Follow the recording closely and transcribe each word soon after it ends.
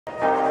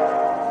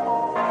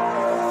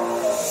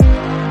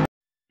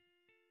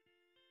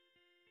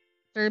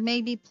Forrester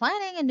may be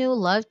planning a new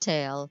love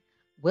tale.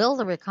 Will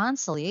the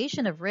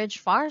reconciliation of Ridge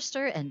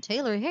Forrester and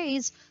Taylor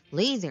Hayes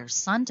lead their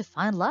son to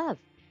find love?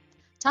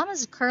 Thomas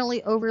is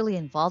currently overly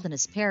involved in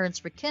his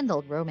parents'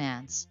 rekindled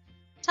romance.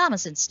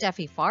 Thomas and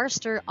Steffi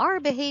Forrester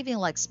are behaving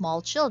like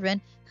small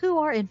children who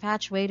are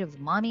infatuated with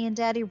mommy and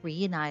daddy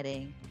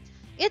reuniting.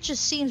 It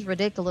just seems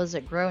ridiculous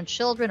that grown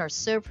children are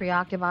so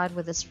preoccupied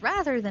with this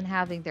rather than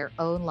having their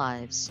own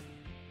lives.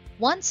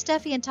 Once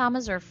Steffi and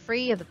Thomas are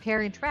free of the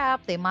pairing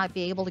trap, they might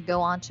be able to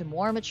go on to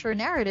more mature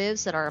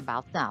narratives that are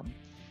about them.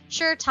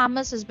 Sure,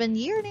 Thomas has been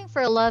yearning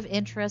for a love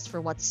interest for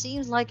what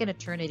seems like an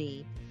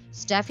eternity.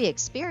 Steffi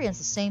experienced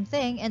the same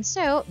thing, and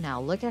so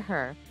now look at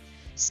her.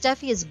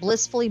 Steffi is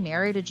blissfully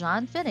married to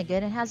John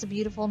Finnegan and has a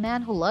beautiful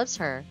man who loves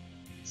her.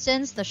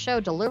 Since the show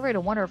delivered a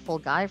wonderful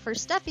guy for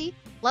Steffi,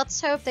 let's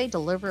hope they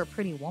deliver a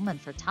pretty woman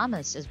for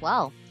Thomas as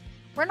well.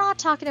 We're not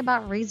talking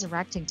about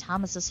resurrecting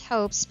Thomas's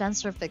hope,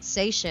 Spencer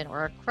fixation,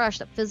 or a crush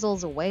that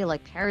fizzles away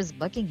like Paris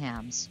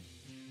Buckingham's.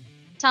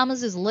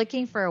 Thomas is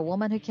looking for a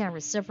woman who can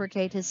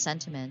reciprocate his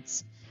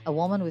sentiments, a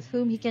woman with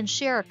whom he can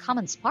share a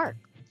common spark.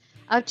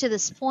 Up to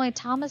this point,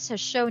 Thomas has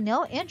shown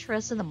no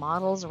interest in the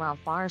models around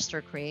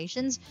Forrester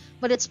creations,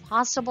 but it's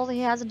possible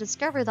he hasn't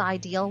discovered the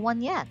ideal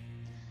one yet.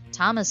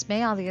 Thomas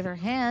may, on the other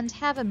hand,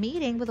 have a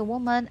meeting with a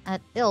woman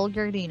at Il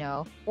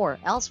Giardino or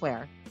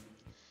elsewhere.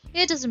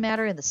 It doesn't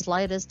matter in the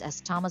slightest,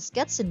 as Thomas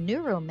gets a new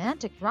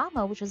romantic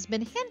drama which has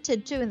been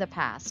hinted to in the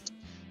past.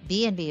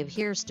 B&B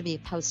appears to be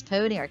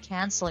postponing or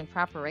canceling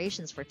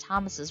preparations for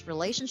Thomas's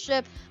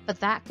relationship,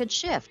 but that could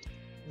shift.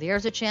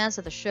 There's a chance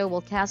that the show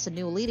will cast a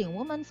new leading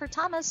woman for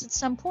Thomas at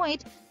some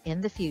point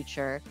in the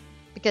future.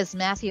 Because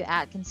Matthew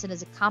Atkinson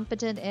is a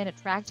competent and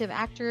attractive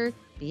actor,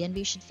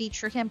 B&B should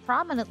feature him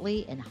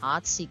prominently in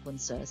hot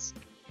sequences.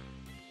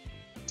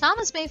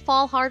 Thomas may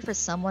fall hard for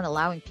someone,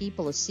 allowing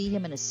people to see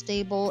him in a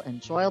stable,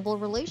 enjoyable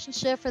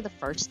relationship for the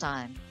first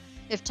time.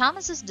 If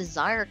Thomas's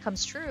desire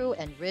comes true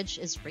and Ridge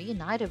is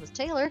reunited with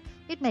Taylor,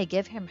 it may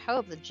give him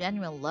hope that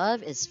genuine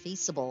love is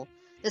feasible.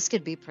 This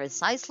could be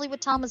precisely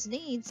what Thomas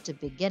needs to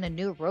begin a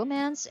new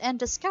romance and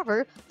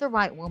discover the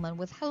right woman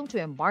with whom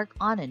to embark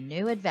on a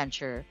new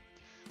adventure.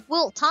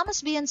 Will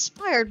Thomas be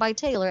inspired by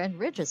Taylor and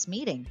Ridge's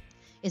meeting?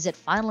 Is it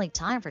finally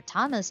time for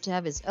Thomas to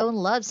have his own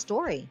love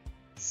story?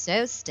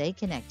 So stay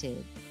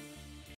connected.